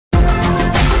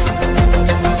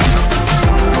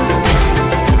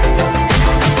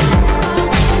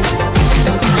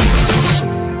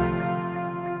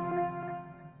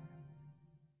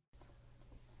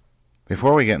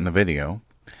Before we get in the video,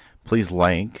 please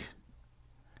like,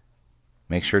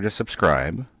 make sure to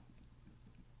subscribe,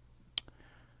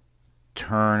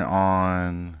 turn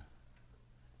on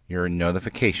your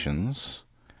notifications,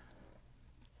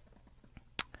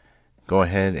 go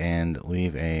ahead and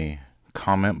leave a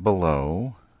comment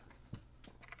below,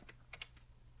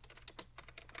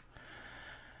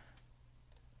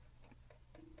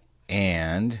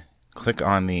 and click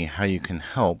on the How You Can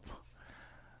Help,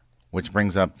 which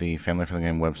brings up the Family for the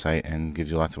Game website and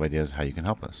gives you lots of ideas how you can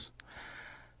help us.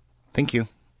 Thank you.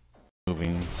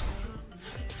 Moving.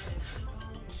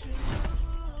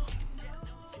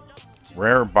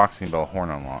 Rare boxing bell horn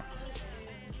unlocked.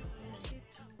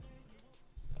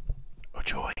 Oh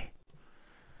joy.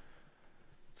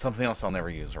 Something else I'll never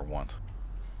use or want.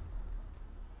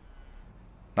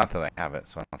 Not that I have it,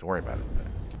 so I don't have to worry about it.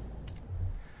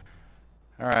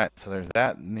 Alright, so there's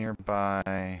that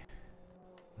nearby.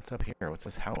 What's up here? What's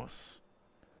this house?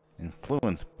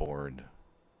 Influence board.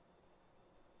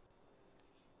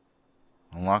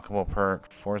 Unlockable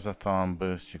perk. Forza Thumb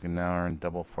boost. You can now earn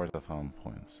double Forza Thumb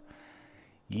points.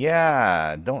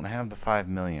 Yeah, don't have the 5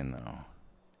 million though.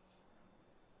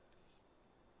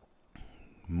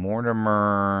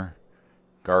 Mortimer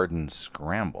Garden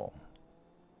Scramble.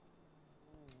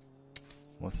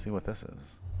 Let's see what this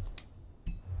is.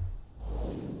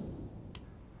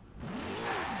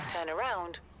 Turn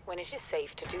around when it is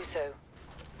safe to do so.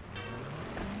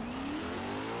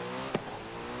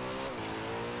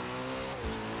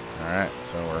 Alright,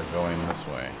 so we're going this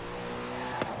way.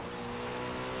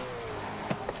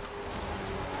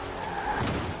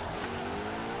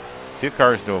 Two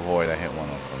cars to avoid, I hit one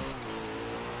of them.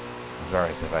 Sorry,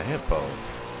 if I hit both.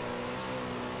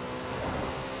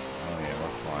 Oh yeah,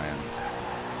 we're flying.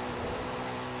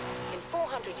 In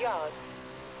 400 yards,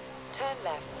 turn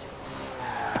left.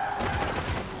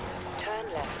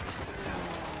 Turn left.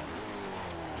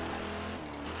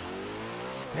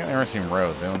 I've never seen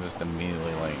roads. They don't just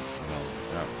immediately, like, you know,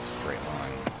 they're not straight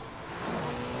lines.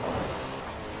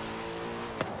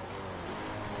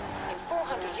 In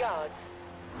 400 yards,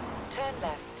 turn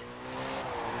left.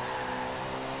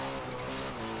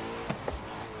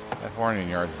 That 400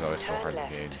 yards is always so Turn hard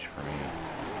left. to gauge for me.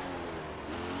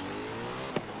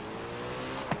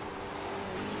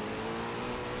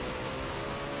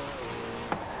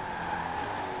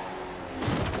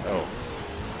 Oh.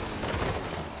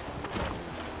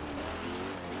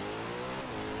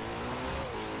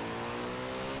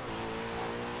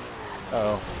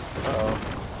 Uh-oh. Uh-oh.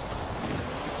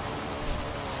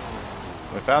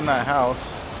 We found that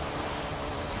house.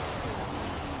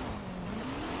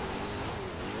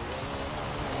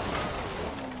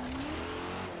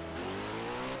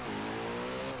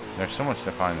 There's so much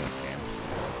to find in this game.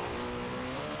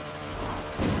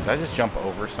 Did I just jump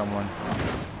over someone?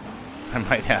 I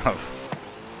might have.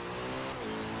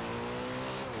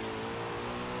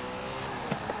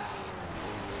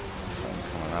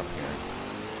 Something coming up here.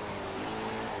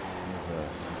 What is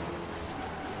this?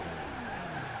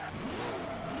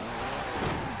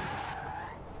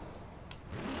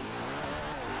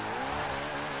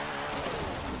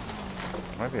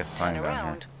 Might be a sign Turn down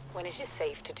around here. when it is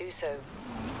safe to do so.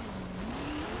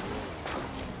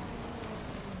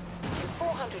 In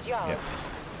 400 yards,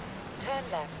 Yes, turn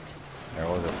left. there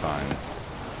was a sign.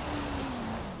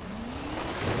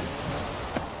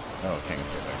 Oh, can't get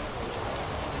through there.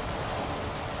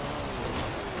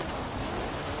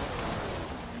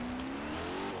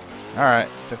 Alright,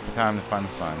 took the time to find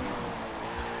the sign.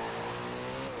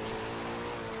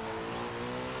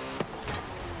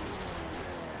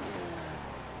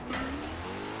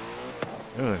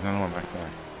 Ooh, there's another one back there.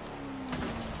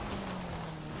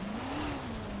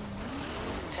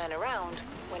 Turn around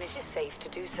when it is safe to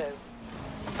do so.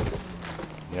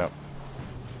 Yep.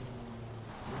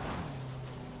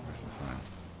 Where's the sign?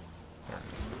 There it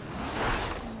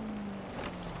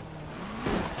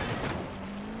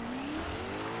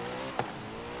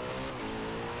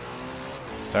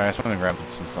is. Sorry, I just want to grab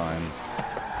some signs.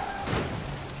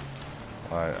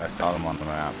 Well, I saw them on the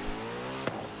map.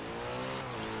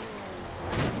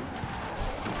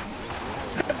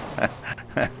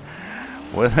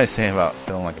 What did I say about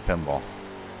feeling like a pinball?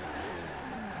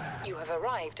 You have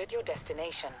arrived at your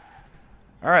destination.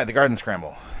 Alright, the Garden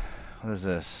Scramble. What is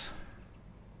this?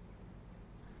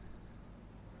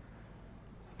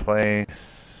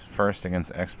 Place first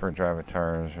against expert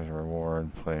drivatars as a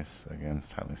reward. Place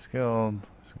against highly skilled.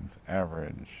 Place against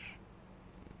average.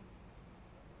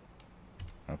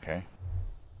 Okay.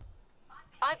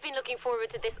 I've been looking forward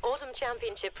to this autumn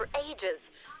championship for ages.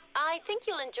 I think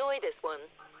you'll enjoy this one.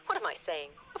 What am I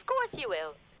saying? Of course you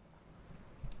will.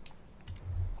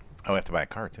 Oh, I have to buy a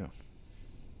car too.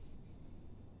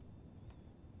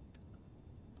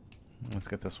 Let's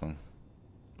get this one.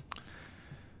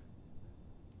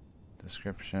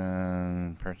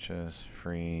 Description, purchase,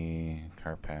 free,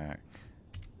 car pack.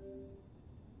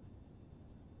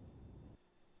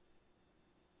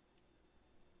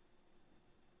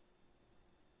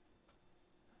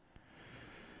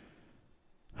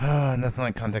 Nothing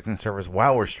like contacting servers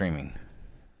while we're streaming.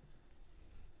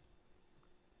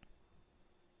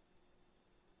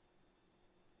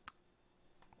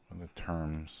 What are the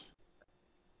terms?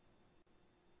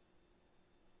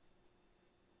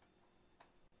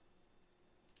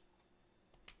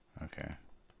 Okay.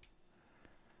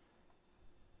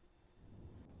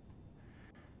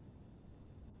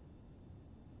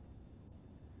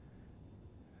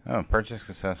 Oh, purchase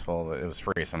successful. It was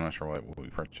free, so I'm not sure what we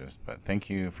purchased. But thank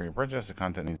you for your purchase. The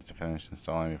content needs to finish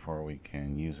installing before we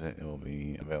can use it. It will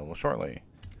be available shortly.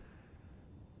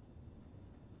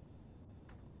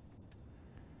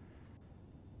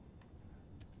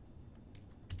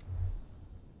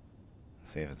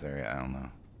 See if it's there yet. I don't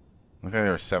know. Looks like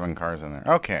there were 7 cars in there.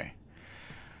 Okay.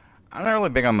 I'm not really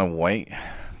big on the white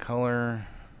color.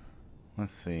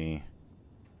 Let's see.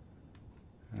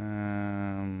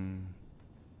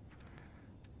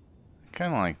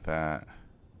 Kind of like that.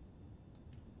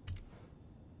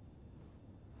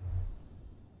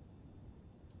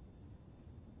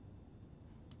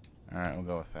 Alright, we'll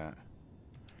go with that.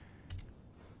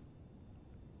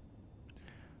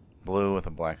 Blue with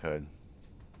a black hood.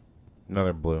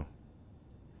 Another blue.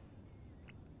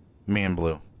 Me and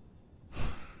blue.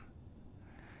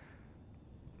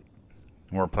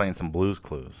 We're playing some Blues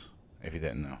Clues, if you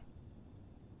didn't know.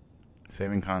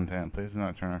 Saving content. Please do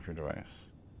not turn off your device.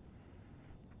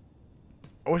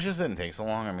 I wish this didn't take so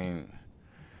long. I mean...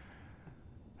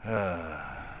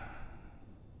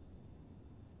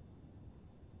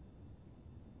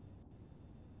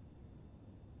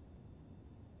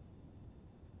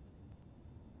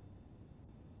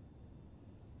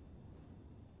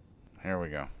 Here we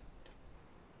go.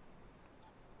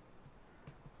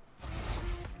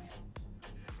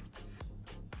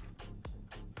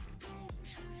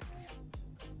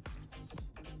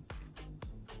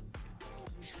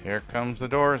 Here comes the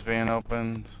doors being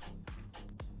opened.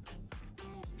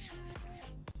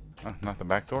 Oh, not the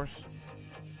back doors?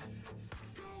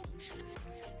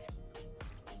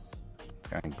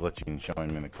 Kind of glitchy and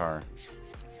showing me the car.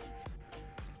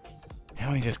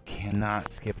 And we just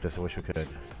cannot skip this. I wish we could.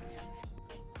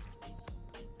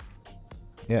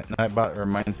 Yeah, Nightbot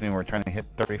reminds me we're trying to hit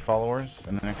 30 followers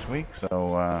in the next week,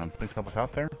 so please help us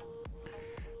out there.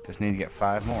 Just need to get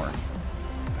 5 more.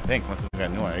 I think, unless we've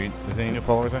got a new one. Is there any new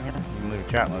followers on here? You can leave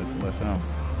a chat and let us know.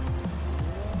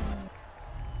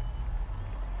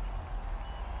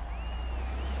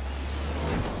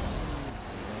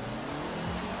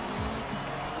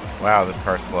 Wow, this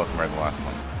car's slow compared to the last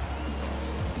one.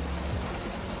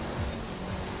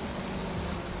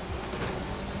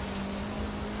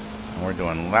 And we're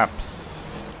doing laps.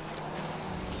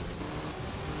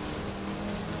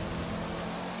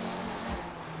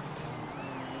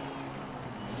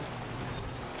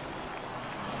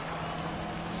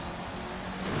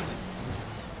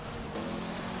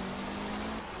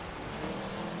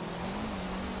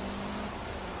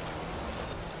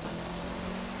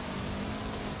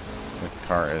 This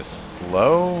car is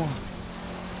slow.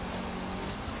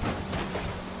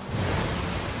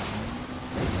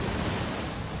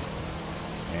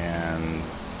 And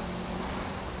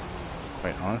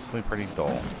quite honestly, pretty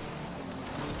dull.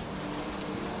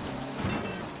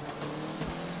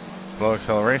 Slow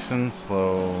acceleration,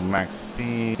 slow max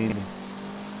speed.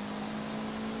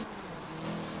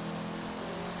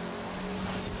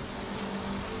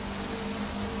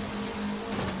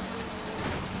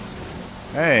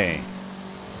 Hey.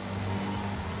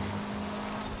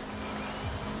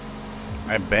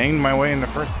 I banged my way into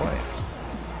first place.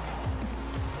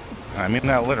 I mean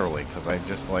that literally, because I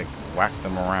just like whacked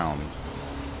them around.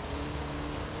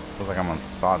 Feels like I'm on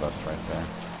sawdust right there.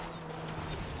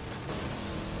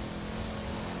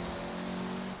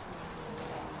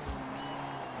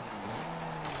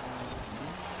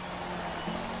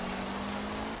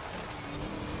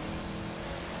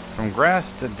 From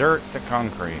grass to dirt to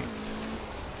concrete.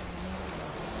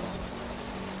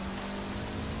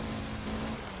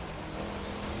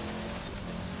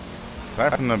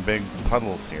 Aside from the big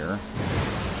puddles here,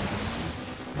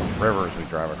 rivers we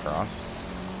drive across,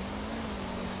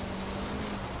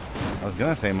 I was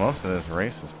gonna say most of this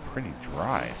race is pretty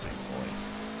dry, thankfully.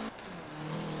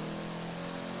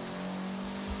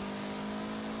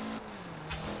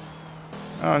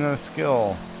 Oh, no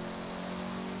skill.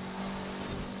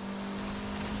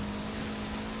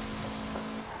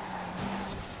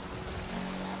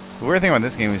 The weird thing about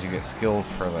this game is you get skills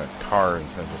for the car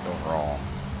instead of just overall.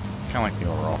 Kind of like the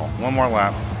overall. One more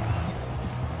lap.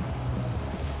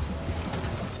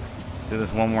 Let's do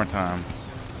this one more time.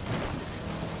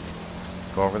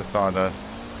 Go over the sawdust.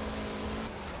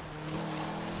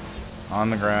 On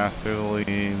the grass, through the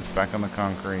leaves, back on the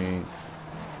concrete.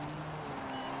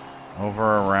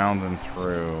 Over, around, and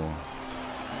through.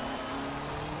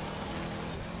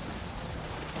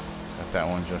 Got that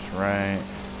one just right.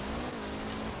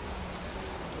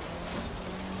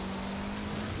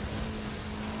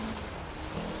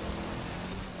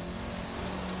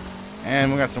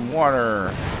 And we got some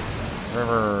water.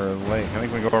 River, lake. I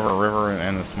think we go over a river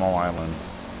and a small island.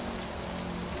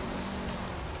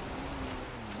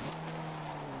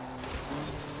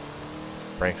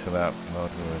 Breaks it up. Those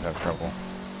who would have trouble.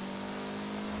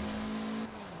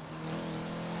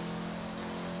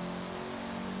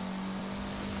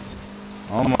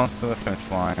 Almost to the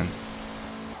finish line.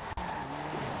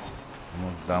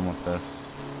 Almost done with this.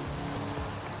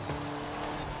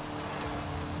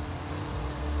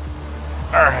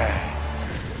 Alright.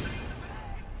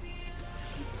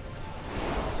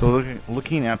 So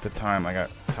looking at the time, I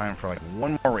got time for like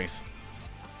one more race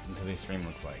until the stream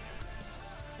looks like.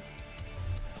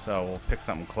 So we'll pick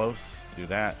something close, do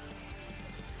that.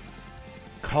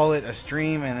 Call it a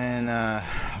stream, and then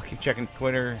I'll keep checking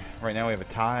Twitter. Right now we have a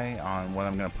tie on what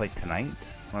I'm going to play tonight,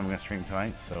 what I'm going to stream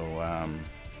tonight. So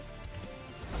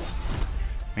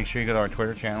make sure you go to our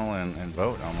Twitter channel and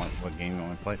vote on what game you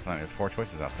want to play tonight. There's 4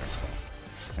 choices out there.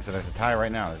 So there's a tie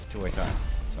right now. There's a 2-way tie.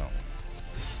 So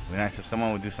it'd be nice if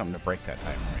someone would do something to break that tie,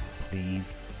 right?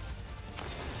 Please.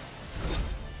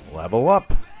 Level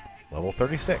up. Level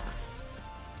 36.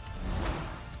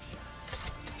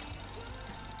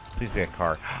 Please be a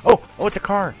car. Oh, it's a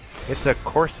car. It's a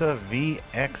Corsa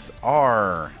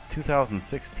VXR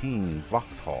 2016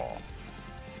 Vauxhall.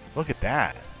 Look at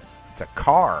that. It's a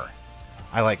car.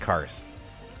 I like cars.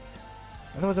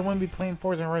 Otherwise, I wouldn't be playing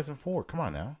Forza Horizon 4. Come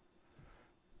on now.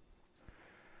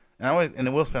 And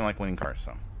it will spend like winning cars,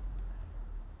 so.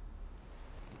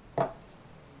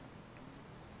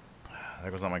 There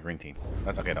goes all my green tea.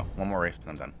 That's okay though. One more race and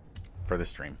I'm done for this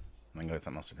stream. I'm gonna go get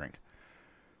something else to drink.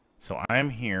 So I'm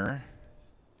here.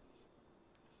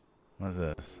 What is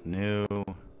this? New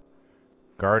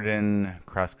Garden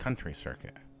Cross Country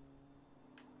Circuit.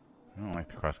 I don't like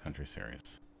the cross country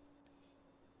series.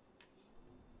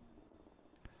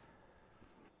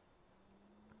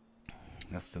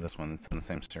 Let's do this one. It's in the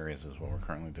same series as what we're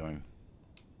currently doing.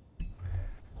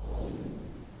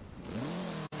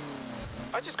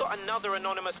 I just got another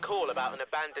anonymous call about an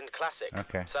abandoned classic.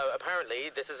 Okay. So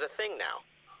apparently this is a thing now.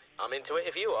 I'm into it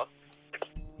if you are.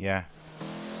 Yeah.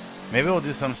 Maybe we'll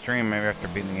do some stream, maybe after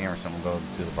beating the game or something, we'll go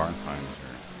do the barn finds,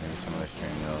 or maybe some other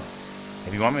stream.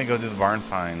 If you want me to go do the barn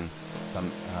finds, some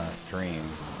stream,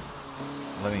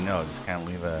 let me know. Just kind of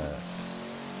leave a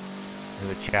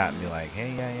chat and be like,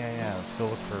 hey, yeah, let's go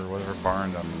look for whatever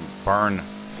barn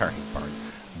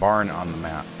on the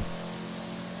map.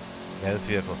 Yeah, this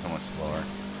vehicle's so much slower.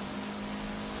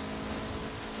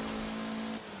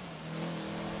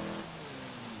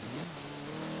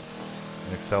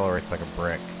 It accelerates like a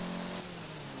brick.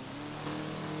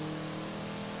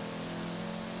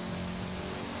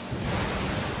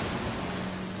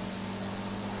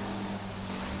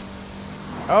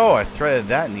 Oh, I threaded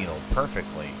that needle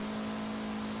perfectly.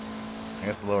 I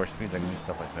guess the lower speeds I can do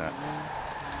stuff like that.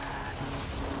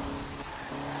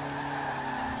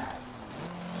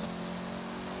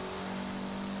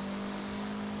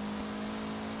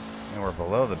 And we're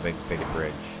below the big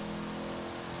bridge.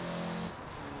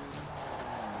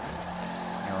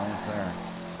 Yeah, we're almost there.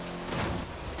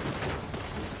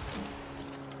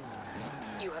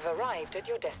 You have arrived at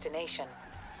your destination.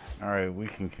 Alright, we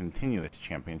can continue this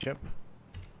championship.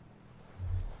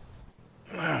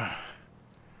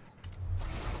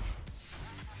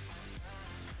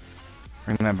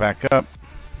 Bring that back up.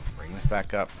 Bring this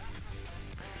back up.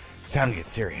 It's time to get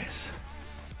serious.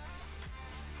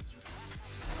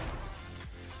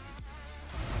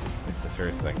 It's as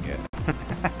serious as I can get.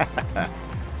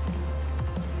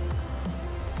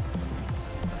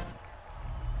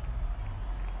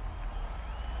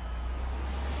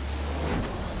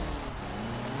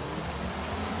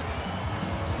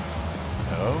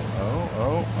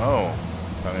 Oh.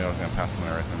 Thought I was going to pass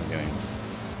somebody right from the beginning.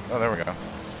 Oh, there we go.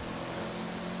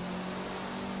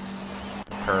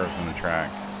 The curves in the track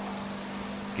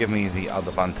give me the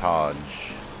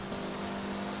advantage.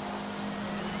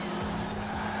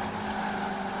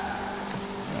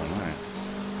 Oh, nice.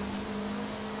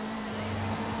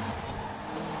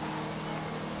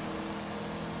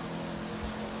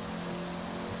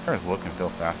 This Cars look and feel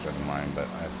faster than mine, but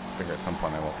I figure at some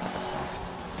point I will catch them.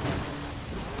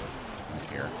 Like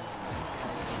here.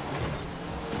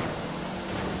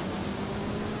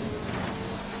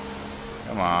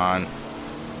 Come on.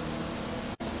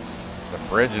 The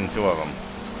bridge and two of them.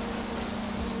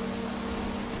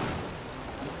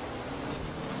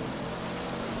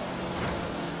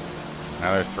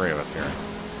 Now there's three of us here.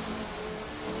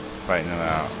 Fighting it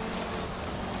out.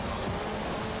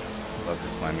 Love to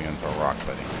slam you into a rock,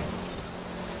 buddy.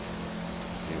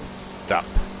 So stop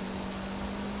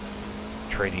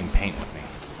trading paint with me.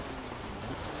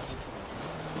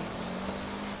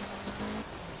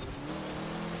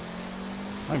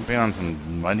 I've been on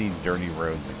some muddy, dirty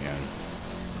roads again.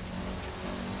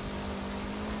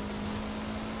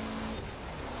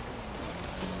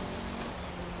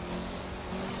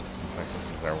 Looks like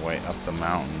this is our way up the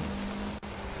mountain.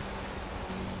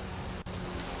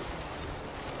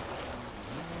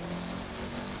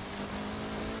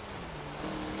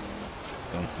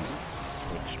 Doing some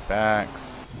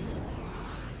switchbacks.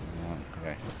 I don't think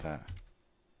I hit that.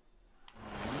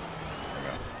 There we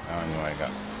go. Now I know I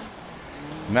got.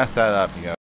 Mess that up, you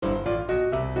guys.